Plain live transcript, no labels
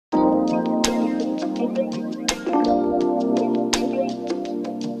What's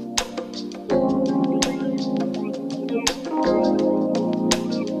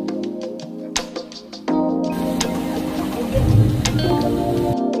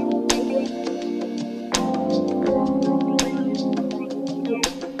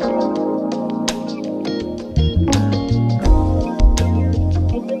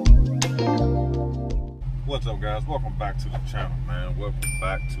up, guys? Welcome back to the channel, man. Welcome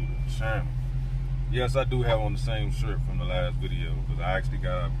back to the channel. Yes, I do have on the same shirt from the last video because I actually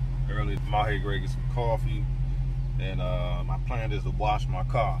got up early. I'm out here to get some coffee, and my plan is to wash my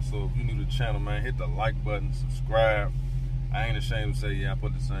car. So if you're new to the channel, man, hit the like button, subscribe. I ain't ashamed to say, yeah, I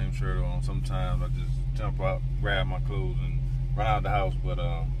put the same shirt on. Sometimes I just jump out, grab my clothes, and run out the house. But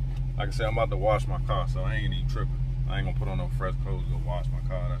like I said, I'm about to wash my car, so I ain't even tripping. I ain't gonna put on no fresh clothes to go wash my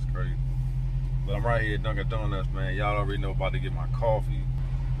car. That's crazy. But I'm right here at Dunkin' Donuts, man. Y'all already know about to get my coffee.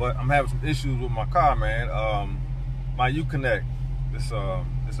 But I'm having some issues with my car, man. My Uconnect,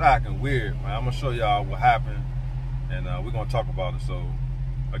 it's acting weird, man. I'm gonna show y'all what happened, and we're gonna talk about it. So,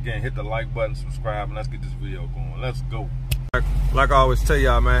 again, hit the like button, subscribe, and let's get this video going. Let's go. Like I always tell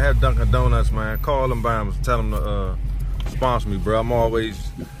y'all, man, have Dunkin' Donuts, man. Call them by them, tell them to sponsor me, bro. I'm always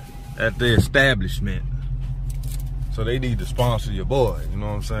at the establishment. So they need to sponsor your boy, you know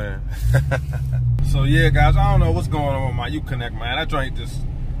what I'm saying? So yeah, guys, I don't know what's going on with my Uconnect, man. I drank this,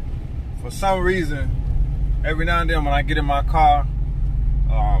 for some reason, every now and then when I get in my car,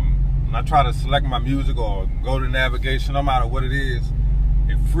 and I try to select my music or go to navigation, no matter what it is,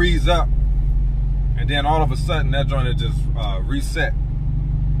 it frees up. And then all of a sudden, that joint is just reset.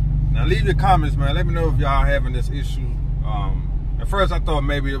 Now leave your comments, man. Let me know if y'all having this issue. At first I thought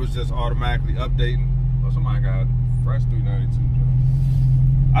maybe it was just automatically updating. Well, somebody got fresh 392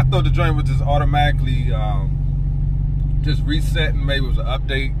 joint. I thought the joint was just automatically just resetting. Maybe it was an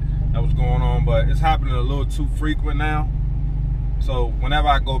update that was going on, but it's happening a little too frequent now. So whenever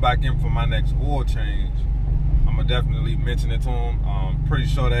I go back in for my next oil change, I'm gonna definitely mention it to them. Pretty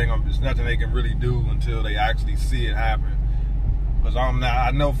sure there's nothing they can really do until they actually see it happen. Because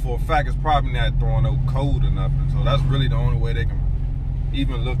I know for a fact it's probably not throwing no code or nothing. So that's really the only way they can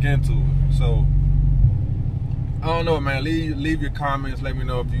even look into it. So I don't know, man. Leave your comments. Let me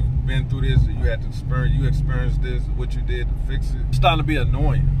know if you've been through this, or you experienced this, or what you did to fix it. It's starting to be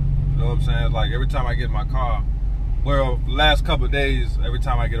annoying. You know what I'm saying? Like every time I get in my car, well, the last couple of days, every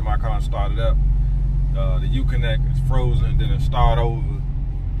time I get in my car and start it up, the Uconnect is frozen, then it start over.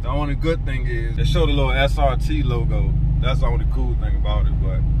 The only good thing is they show the little SRT logo. That's the only cool thing about it,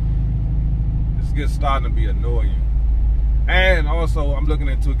 but it's starting to be annoying. And also, I'm looking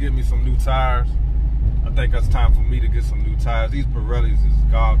into getting me some new tires. I think it's time for me to get some new tires. These Pirellis is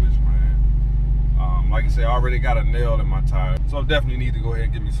garbage, man. Like I said, I already got a nail in my tire, so I definitely need to go ahead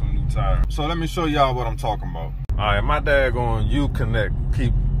and get me some new tires. So let me show y'all what I'm talking about. All right, my daggone Uconnect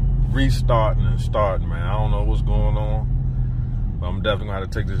keep restarting and starting, man. I don't know what's going on, but I'm definitely gonna have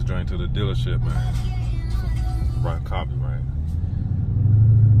to take this joint to the dealership, man. Right, copyright.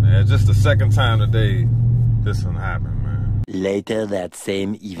 Man, it's just the second time today this one happened, man. Later that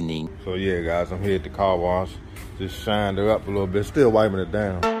same evening. So yeah, guys, I'm here at the car wash. Just shined her up a little bit, still wiping it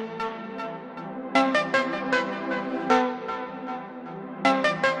down.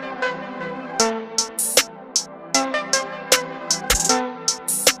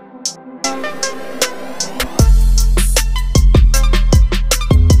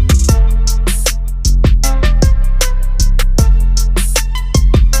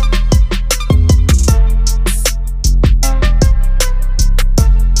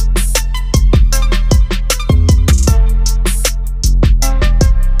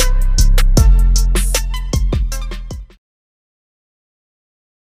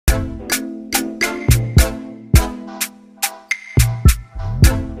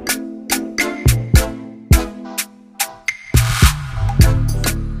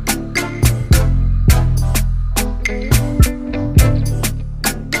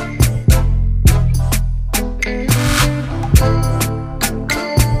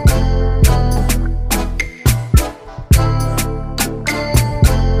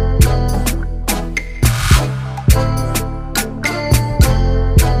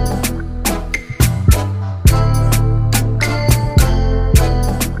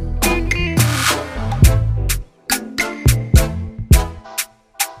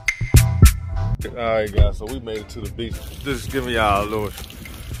 Alright guys, so we made it to the beach. Just giving y'all a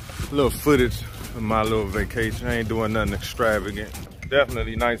little footage of my little vacation. I ain't doing nothing extravagant.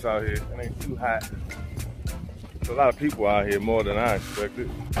 Definitely nice out here. It ain't too hot. There's a lot of people out here, more than I expected.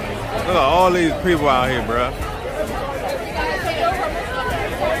 Look at all these people out here, bruh.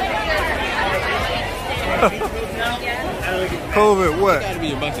 COVID what? Gotta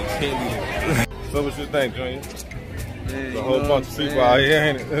be a bunch of cheerleaders. So what you think, Junior? Yeah, A whole bunch of people out here,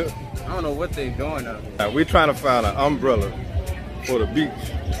 ain't it? I don't know what they doing out here. We trying to find an umbrella for the beach.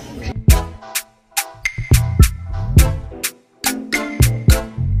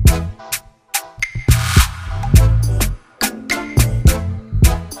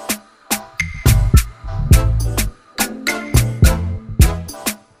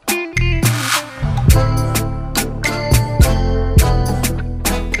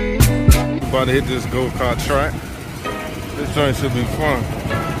 About to hit this go-kart track. This joint should be fun.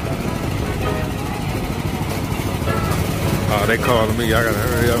 Oh, they calling me. I gotta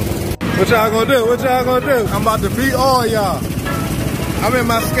hurry up. What y'all gonna do? What y'all gonna do? I'm about to beat all y'all. I'm in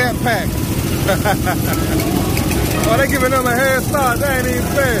my Scatpack. Oh, they giving them a head start. They ain't even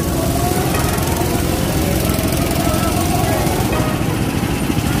fair.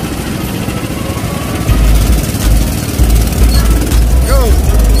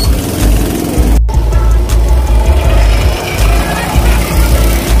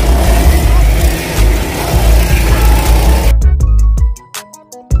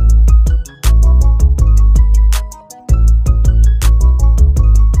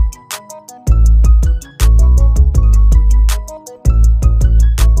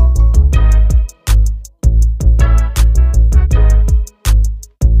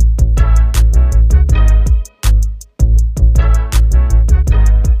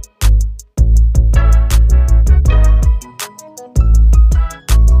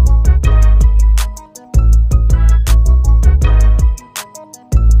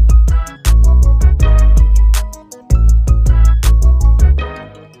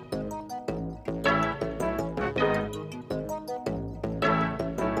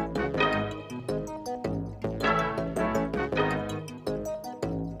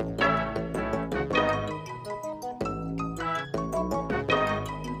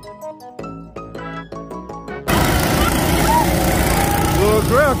 Little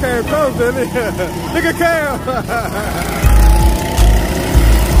girl came close, didn't he? Look at Cam.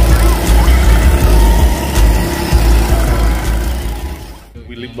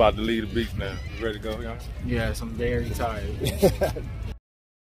 We about to leave the beach now. You ready to go, y'all? Yes, I'm very tired.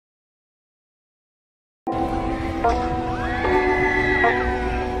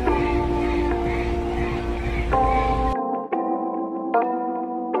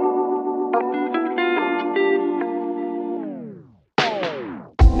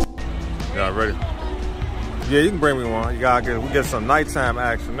 Y'all ready? Yeah, you can bring me one. You gotta we get some nighttime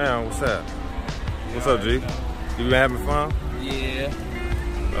action now. What's that? What's up, G? You been having fun? Yeah.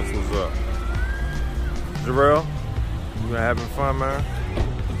 That's what's up. Jarrell, you been having fun, man?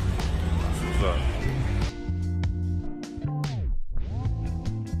 That's what's up.